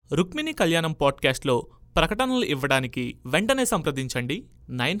రుక్మిణి కళ్యాణం పాడ్కాస్ట్లో ప్రకటనలు ఇవ్వడానికి వెంటనే సంప్రదించండి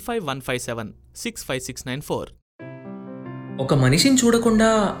 9515765694. ఒక మనిషిని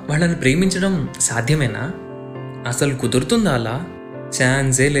చూడకుండా వాళ్ళని ప్రేమించడం సాధ్యమేనా? అసలు కుదురుతుందా అలా?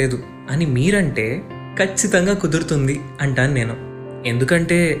 ఛాన్సే లేదు అని మీరంటే ఖచ్చితంగా కుదురుతుంది అంటాను నేను.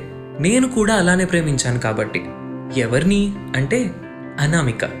 ఎందుకంటే నేను కూడా అలానే ప్రేమించాను కాబట్టి. ఎవరిని అంటే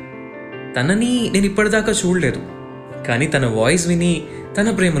అనామిక. తనని నేను ఇప్పటిదాకా చూడలేదు, కానీ తన వాయిస్ విని తన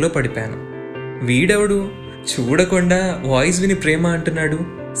ప్రేమలో పడిపోయాను. వీడెవడు చూడకుండా వాయిస్ విని ప్రేమ అంటున్నాడు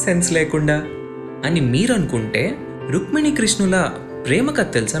సెన్స్ లేకుండా అని మీరు అనుకుంటే, రుక్మిణి కృష్ణుల ప్రేమ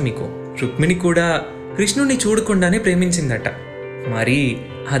కథ తెలుసా మీకు? రుక్మిణి కూడా కృష్ణుని చూడకుండానే ప్రేమించిందట. మరి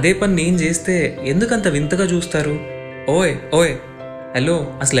అదే పని నేను చేస్తే ఎందుకంత వింతగా చూస్తారు? ఓయ్ ఓయ్ హలో,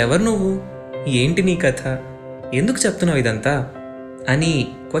 అసలు ఎవరు నువ్వు? ఏంటి నీ కథ? ఎందుకు చెప్తున్నావు ఇదంతా అని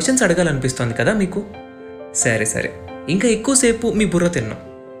క్వశ్చన్స్ అడగాలనిపిస్తోంది కదా మీకు? సరే సరే, ఇంకా ఎక్కువసేపు మీ బుర్ర తిన్నాం.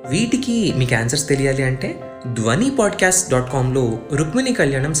 వీటికి మీకు ఆన్సర్స్ తెలియాలి అంటే ధ్వనిపాడ్కాస్ట్.comలో రుక్మిణి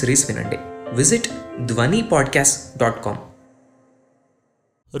కళ్యాణం సిరీస్ వినండి. విజిట్ ధ్వనిపాడ్కాస్ట్.com.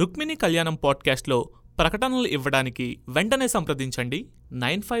 రుక్మిణి కళ్యాణం పాడ్కాస్ట్లో ప్రకటనలు ఇవ్వడానికి వెంటనే సంప్రదించండి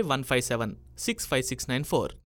 9515765694.